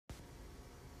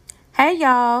Hey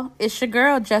y'all, it's your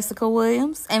girl Jessica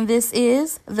Williams, and this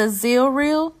is the Zeal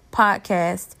Real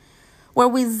podcast, where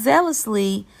we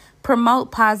zealously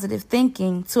promote positive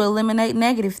thinking to eliminate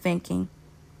negative thinking.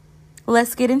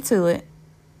 Let's get into it.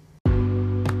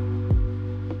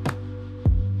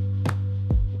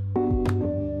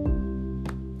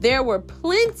 There were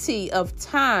plenty of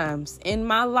times in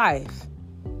my life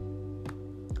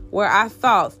where I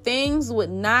thought things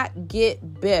would not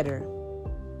get better,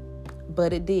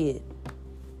 but it did.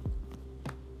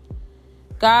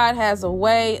 God has a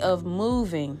way of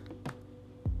moving,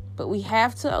 but we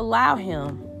have to allow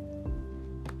him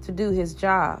to do his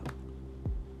job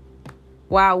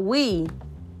while we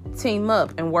team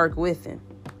up and work with him.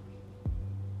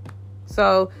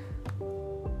 So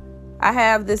I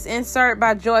have this insert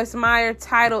by Joyce Meyer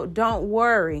titled, "Don't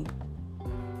Worry."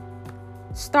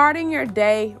 Starting your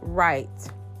day right.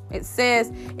 It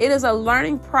says, it is a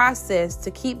learning process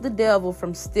to keep the devil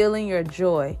from stealing your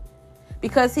joy,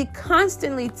 because he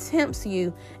constantly tempts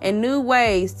you in new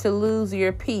ways to lose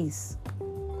your peace.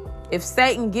 If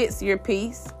Satan gets your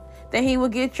peace, then he will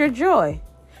get your joy.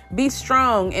 Be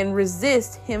strong and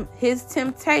resist his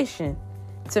temptation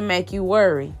to make you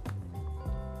worry.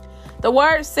 The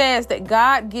word says that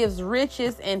God gives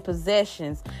riches and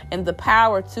possessions and the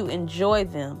power to enjoy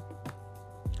them.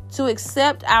 To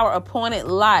accept our appointed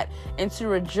lot and to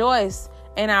rejoice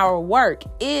in our work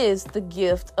is the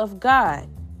gift of God.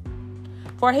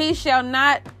 For he shall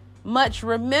not much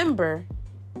remember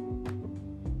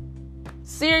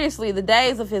seriously the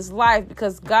days of his life,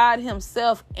 because God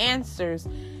himself answers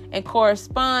and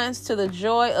corresponds to the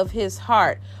joy of his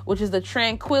heart, which is the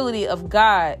tranquility of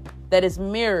God that is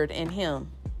mirrored in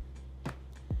him.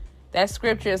 That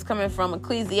scripture is coming from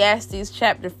Ecclesiastes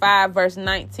chapter 5, verse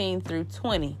 19 through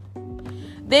 20.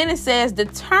 Then it says,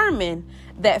 determine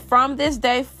that from this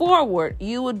day forward,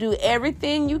 you will do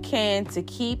everything you can to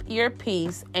keep your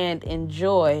peace and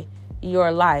enjoy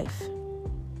your life.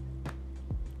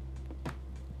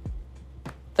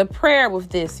 The prayer with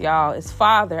this, y'all, is,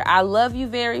 Father, I love you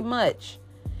very much,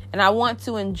 and I want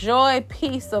to enjoy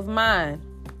peace of mind.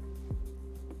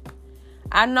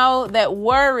 I know that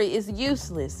worry is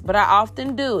useless, but I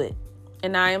often do it,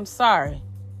 and I am sorry.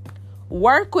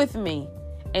 Work with me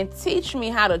and teach me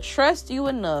how to trust you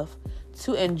enough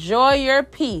to enjoy your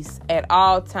peace at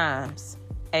all times.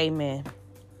 Amen.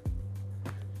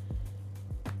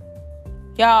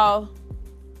 Y'all,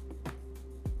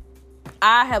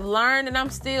 I have learned and I'm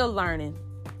still learning.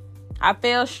 I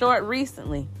fell short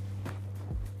recently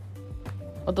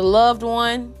with a loved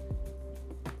one.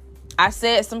 I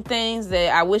said some things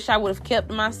that I wish I would have kept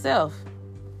to myself.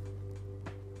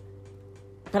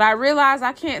 But I realize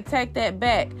I can't take that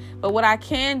back. But what I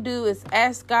can do is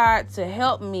ask God to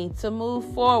help me to move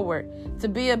forward, to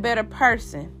be a better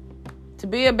person, to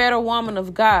be a better woman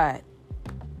of God.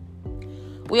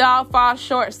 We all fall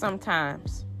short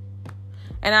sometimes.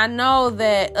 And I know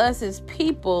that us as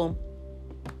people,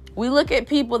 we look at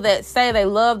people that say they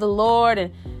love the Lord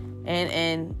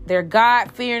and they're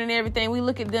God-fearing and everything. We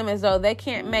look at them as though they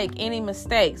can't make any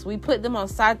mistakes. We put them on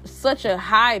such a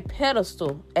high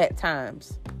pedestal at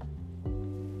times.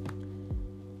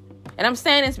 And I'm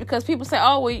saying this because people say,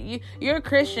 oh, well, you're a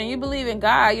Christian. You believe in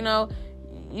God. You know,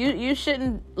 you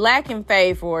shouldn't lack in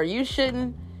faith, or you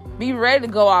shouldn't be ready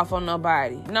to go off on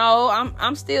nobody. No,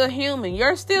 I'm still human.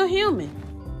 You're still human.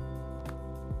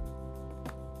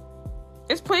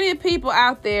 There's plenty of people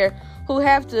out there who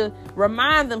have to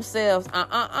remind themselves,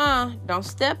 don't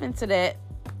step into that.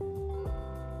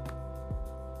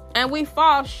 And we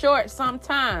fall short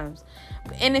sometimes.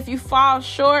 And if you fall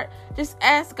short, just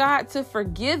ask God to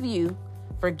forgive you,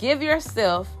 forgive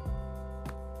yourself,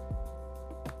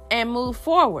 and move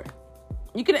forward.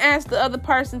 You can ask the other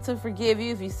person to forgive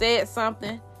you if you said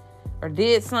something or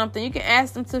did something. You can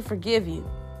ask them to forgive you.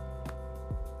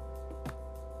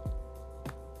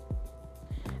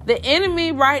 The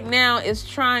enemy right now is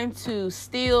trying to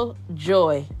steal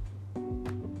joy.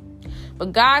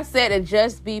 But God said to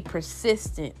just be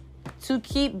persistent, to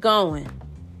keep going,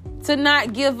 to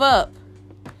not give up.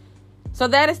 So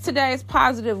that is today's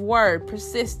positive word,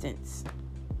 persistence.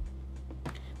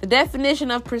 The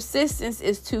definition of persistence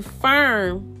is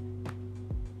firm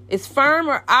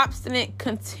or obstinate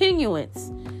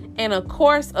continuance in a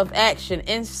course of action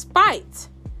in spite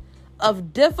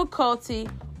of difficulty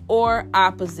or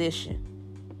opposition.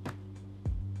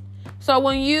 So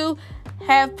when you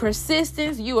have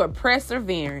persistence, you are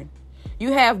persevering.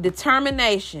 You have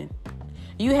determination.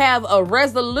 You have a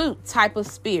resolute type of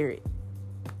spirit.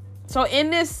 So in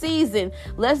this season,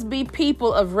 let's be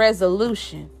people of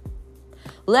resolution.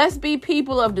 Let's be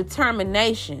people of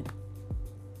determination.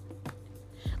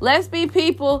 Let's be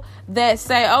people that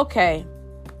say, okay,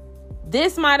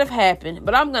 this might have happened,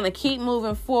 but I'm going to keep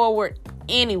moving forward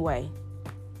anyway.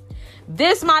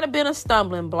 This might have been a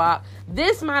stumbling block.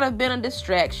 This might have been a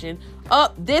distraction.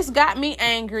 This got me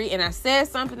angry and I said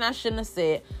something I shouldn't have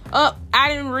said. I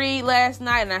didn't read last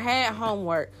night and I had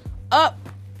homework.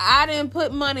 I didn't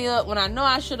put money up when I know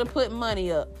I should have put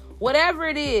money up. Whatever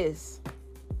it is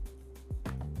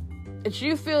that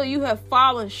you feel you have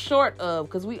fallen short of,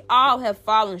 because we all have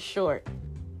fallen short.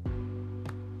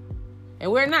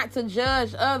 And we're not to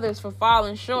judge others for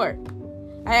falling short.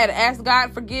 I had to ask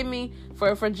God forgive me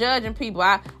for judging people.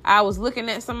 I was looking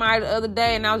at somebody the other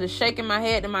day and I was just shaking my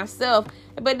head to myself.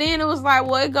 But then it was like,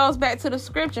 well, it goes back to the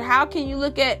scripture. How can you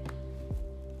look at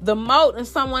the mote in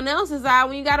someone else's eye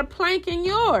when you got a plank in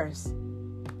yours?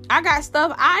 I got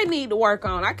stuff I need to work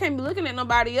on. I can't be looking at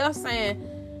nobody else saying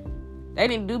they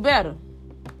need to do better.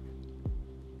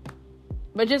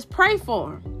 But just pray for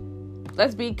them.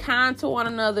 Let's be kind to one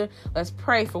another. Let's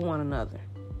pray for one another.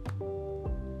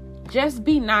 Just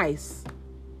be nice.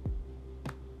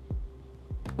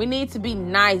 We need to be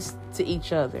nice to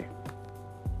each other.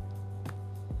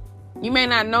 You may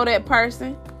not know that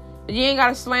person, but you ain't got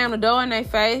to slam the door in their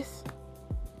face.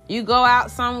 You go out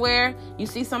somewhere, you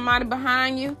see somebody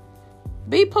behind you,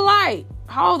 be polite.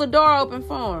 Hold the door open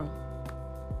for them.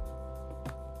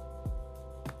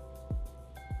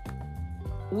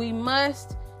 We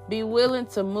must be willing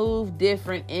to move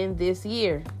different in this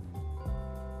year.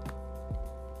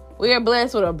 We are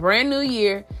blessed with a brand new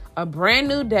year, a brand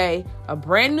new day, a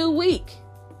brand new week.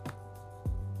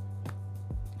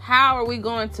 How are we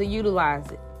going to utilize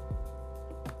it?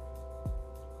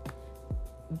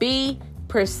 Be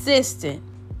persistent.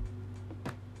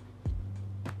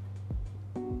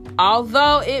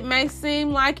 Although it may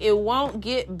seem like it won't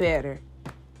get better,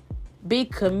 be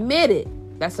committed.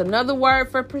 That's another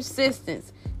word for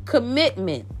persistence.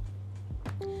 Commitment.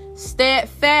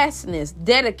 Steadfastness,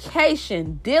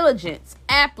 dedication, diligence,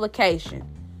 application.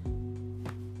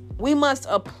 We must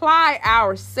apply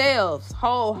ourselves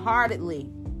wholeheartedly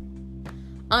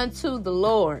unto the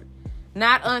Lord,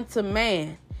 not unto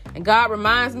man. And God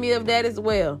reminds me of that as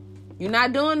well. You're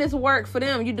not doing this work for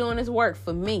them. You're doing this work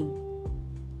for me.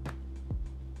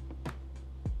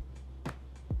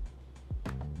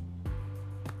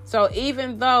 So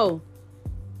even though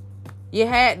you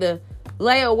had to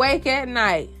lay awake at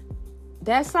night,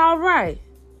 that's all right,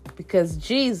 because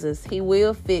Jesus, he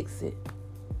will fix it.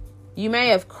 You may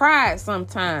have cried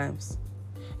sometimes.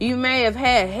 You may have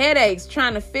had headaches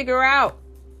trying to figure out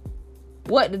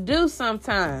what to do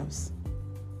sometimes.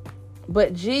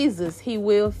 But Jesus, he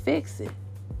will fix it.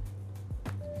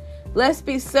 Let's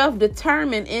be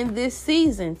self-determined in this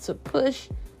season to push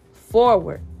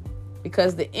forward,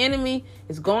 because the enemy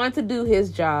is going to do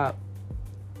his job.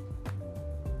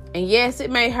 And yes, it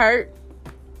may hurt.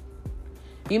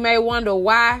 You may wonder,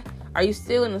 why are you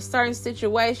still in a certain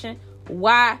situation?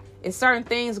 Why is certain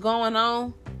things going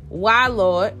on? Why,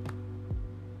 Lord?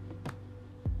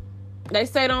 They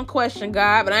say don't question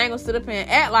God, but I ain't going to sit up here and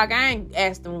act like I ain't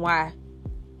asked him why.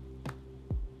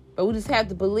 But we just have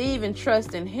to believe and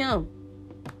trust in him.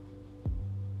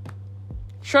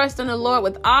 Trust in the Lord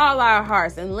with all our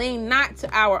hearts and lean not to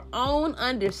our own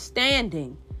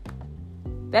understanding.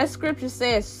 That scripture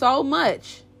says so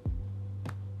much.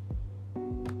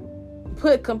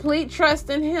 Put complete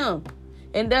trust in him.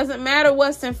 It doesn't matter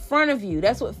what's in front of you.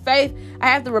 That's what faith, I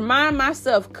have to remind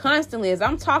myself constantly. As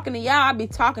I'm talking to y'all, I be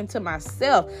talking to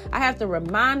myself. I have to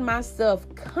remind myself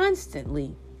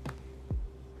constantly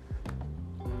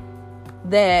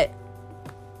that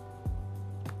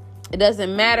it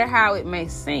doesn't matter how it may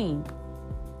seem.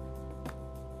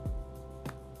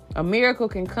 A miracle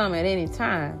can come at any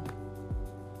time.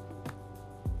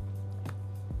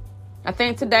 I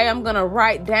think today I'm going to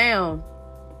write down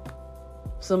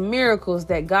some miracles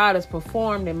that God has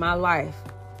performed in my life.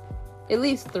 At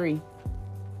least 3.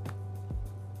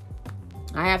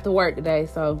 I have to work today,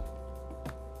 so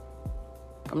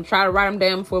I'm going to try to write them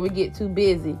down before we get too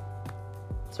busy,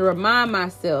 to remind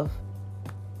myself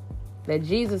that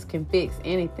Jesus can fix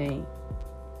anything.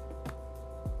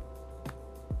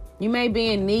 You may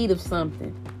be in need of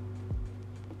something.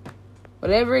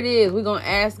 Whatever it is, we're going to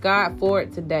ask God for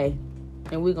it today,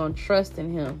 and we're going to trust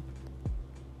in him.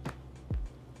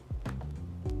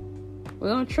 We're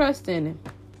going to trust in him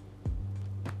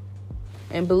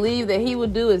and believe that he will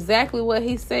do exactly what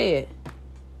he said.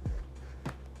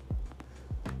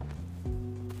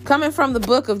 Coming from the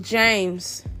book of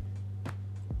James,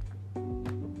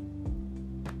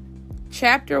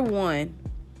 chapter 1,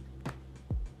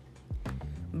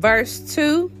 verse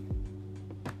 2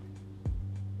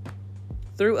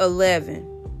 through 11.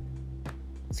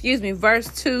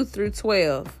 verse 2 through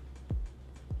 12.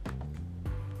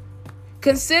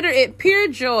 Consider it pure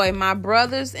joy, my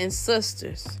brothers and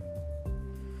sisters,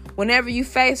 whenever you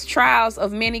face trials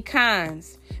of many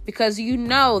kinds, because you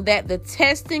know that the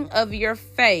testing of your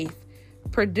faith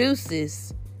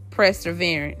produces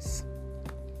perseverance.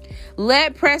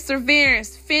 Let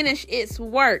perseverance finish its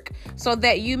work so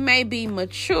that you may be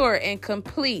mature and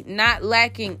complete, not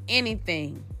lacking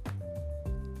anything.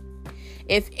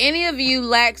 If any of you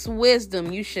lacks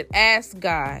wisdom, you should ask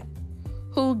God,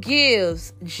 who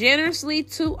gives generously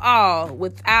to all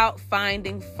without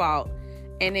finding fault,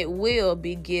 and it will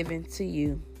be given to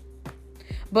you.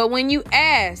 But when you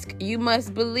ask, you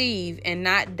must believe and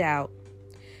not doubt,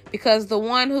 because the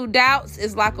one who doubts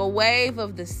is like a wave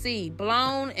of the sea,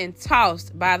 blown and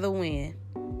tossed by the wind.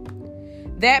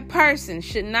 That person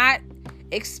should not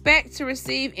expect to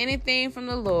receive anything from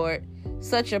the Lord.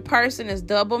 Such a person is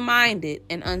double-minded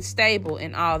and unstable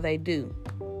in all they do.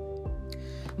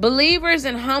 Believers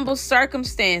in humble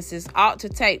circumstances ought to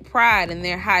take pride in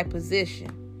their high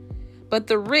position, but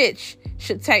the rich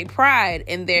should take pride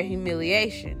in their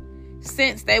humiliation,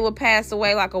 since they will pass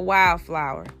away like a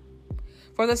wildflower.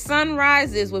 For the sun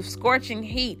rises with scorching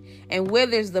heat and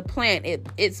withers the plant.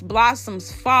 Its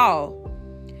blossoms fall,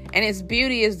 and its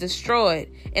beauty is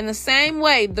destroyed. In the same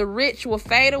way, the rich will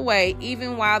fade away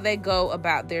even while they go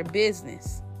about their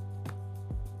business.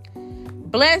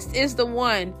 Blessed is the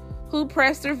one who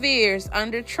perseveres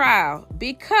under trial,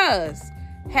 because,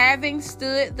 having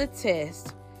stood the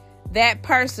test, that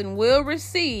person will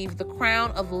receive the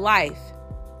crown of life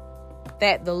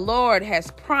that the Lord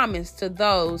has promised to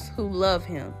those who love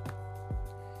him.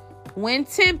 When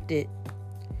tempted,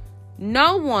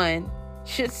 no one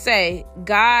should say,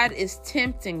 God is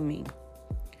tempting me.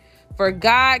 For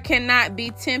God cannot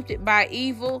be tempted by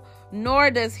evil,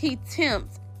 nor does he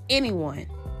tempt anyone.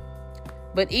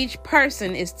 But each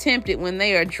person is tempted when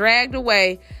they are dragged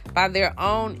away by their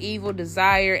own evil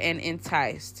desire and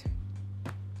enticed.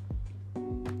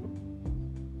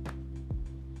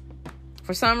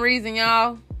 For some reason,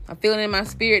 y'all, I'm feeling in my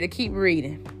spirit to keep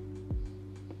reading.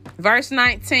 Verse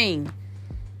 19.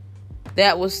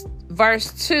 That was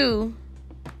verse 2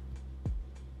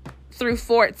 through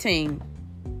 14.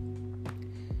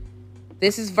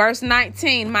 This is verse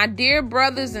 19. My dear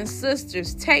brothers and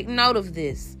sisters, take note of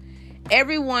this.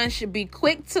 Everyone should be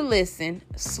quick to listen,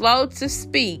 slow to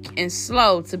speak, and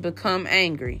slow to become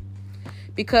angry,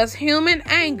 because human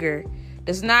anger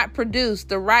does not produce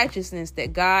the righteousness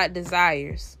that God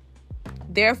desires.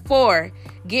 Therefore,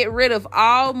 get rid of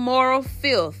all moral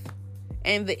filth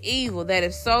and the evil that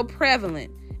is so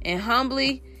prevalent, and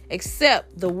humbly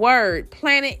accept the word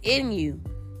planted in you,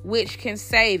 which can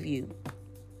save you.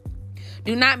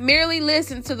 Do not merely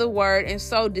listen to the word and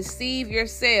so deceive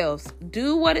yourselves.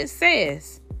 Do what it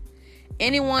says.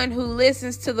 Anyone who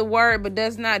listens to the word but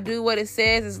does not do what it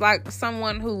says is like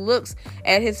someone who looks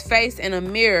at his face in a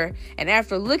mirror and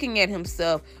after looking at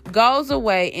himself goes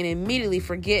away and immediately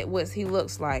forget what he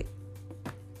looks like.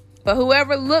 But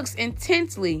whoever looks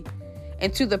intently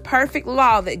into the perfect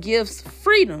law that gives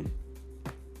freedom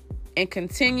and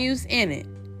continues in it,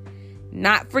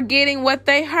 not forgetting what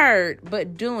they heard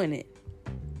but doing it,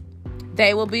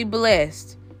 they will be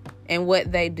blessed in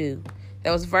what they do.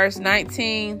 That was verse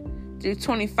 19 through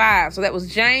 25. So that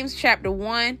was James chapter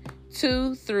 1,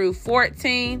 2 through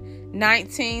 14,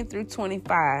 19 through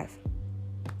 25.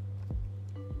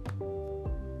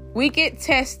 We get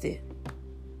tested,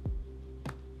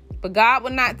 but God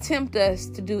will not tempt us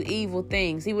to do evil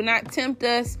things. He will not tempt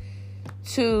us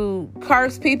to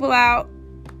curse people out.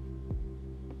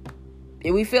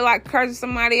 If we feel like cursing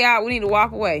somebody out, we need to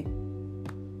walk away.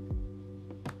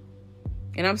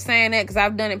 And I'm saying that because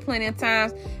I've done it plenty of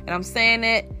times. And I'm saying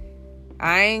that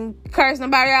I ain't cursed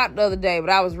nobody out the other day, but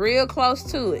I was real close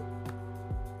to it.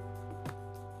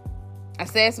 I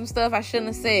said some stuff I shouldn't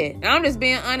have said. And I'm just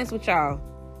being honest with y'all.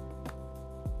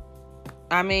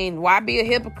 I mean, why be a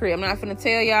hypocrite? I'm not finna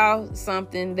tell y'all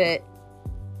something that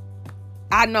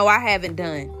I know I haven't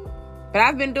done. But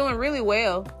I've been doing really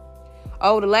well.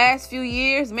 Over the last few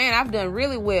years, man, I've done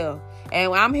really well.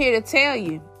 And I'm here to tell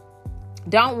you,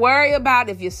 don't worry about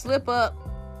if you slip up.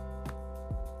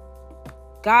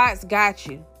 God's got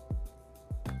you.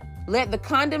 Let the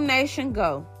condemnation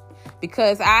go,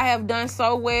 because I have done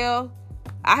so well.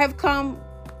 I have come,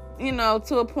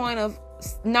 to a point of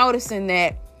noticing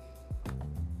that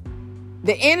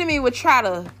the enemy would try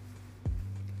to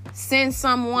send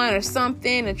someone or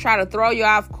something and try to throw you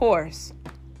off course.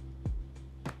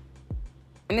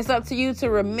 And it's up to you to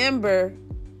remember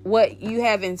what you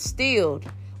have instilled,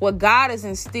 what God has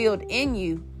instilled in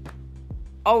you,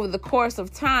 over the course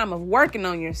of time of working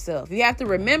on yourself. You have to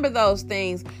remember those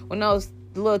things when those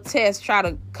little tests try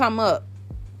to come up.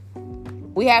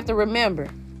 We have to remember.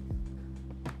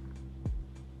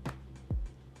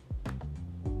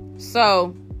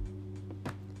 So,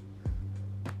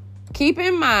 keep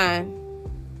in mind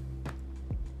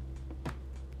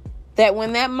that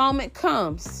when that moment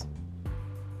comes,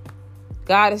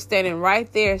 God is standing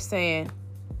right there saying,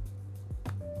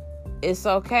 it's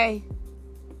okay.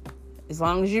 As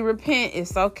long as you repent,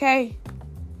 it's okay.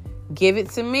 Give it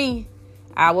to me.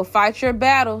 I will fight your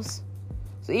battles.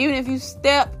 So even if you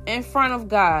step in front of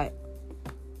God,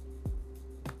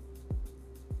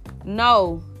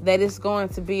 know that it's going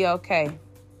to be okay.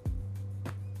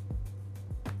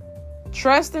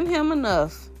 Trust in Him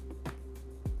enough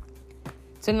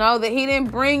to know that He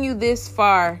didn't bring you this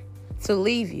far to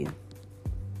leave you.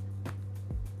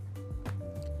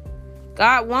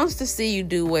 God wants to see you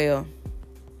do well.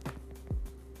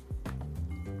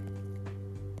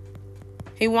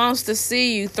 He wants to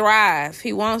see you thrive.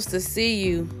 He wants to see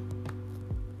you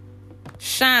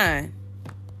shine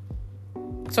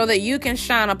so that you can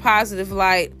shine a positive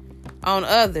light on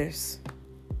others.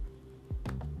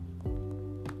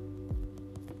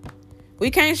 We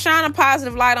can't shine a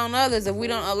positive light on others if we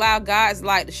don't allow God's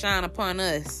light to shine upon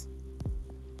us.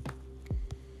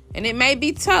 And it may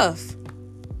be tough,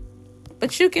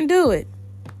 but you can do it.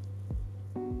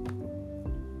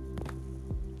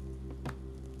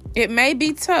 It may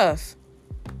be tough,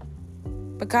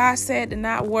 but God said to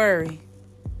not worry.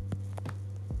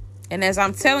 And as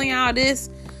I'm telling y'all this,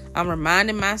 I'm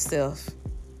reminding myself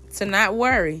to not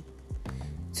worry.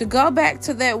 To go back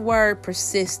to that word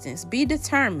persistence. Be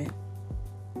determined.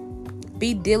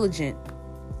 Be diligent.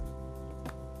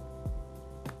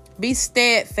 Be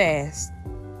steadfast.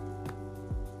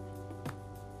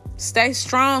 Stay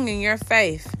strong in your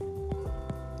faith.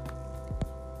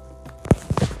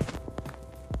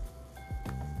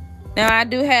 Now, I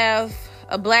do have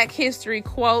a Black History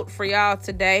quote for y'all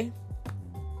today.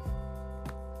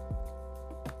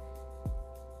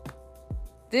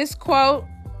 This quote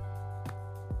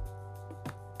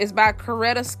is by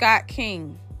Coretta Scott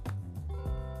King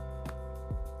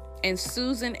and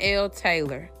Susan L.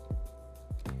 Taylor.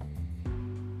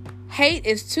 Hate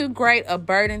is too great a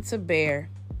burden to bear.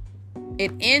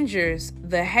 It injures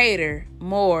the hater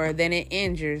more than it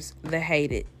injures the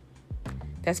hated.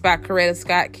 That's by Coretta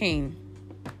Scott King.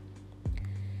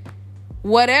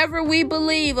 Whatever we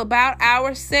believe about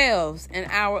ourselves and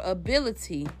our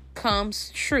ability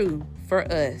comes true for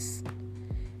us.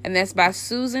 And that's by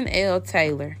Susan L.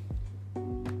 Taylor.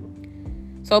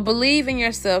 So believe in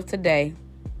yourself today.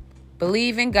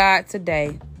 Believe in God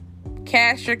today.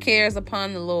 Cast your cares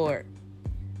upon the Lord.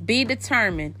 Be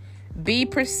determined. Be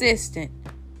persistent.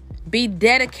 Be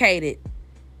dedicated.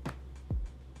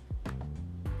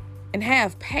 And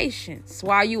have patience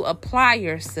while you apply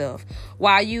yourself.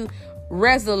 While you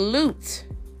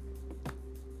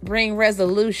bring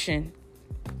resolution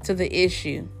to the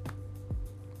issue.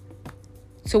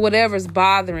 To whatever's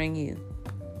bothering you.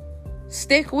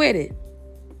 Stick with it.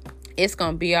 It's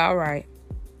going to be all right.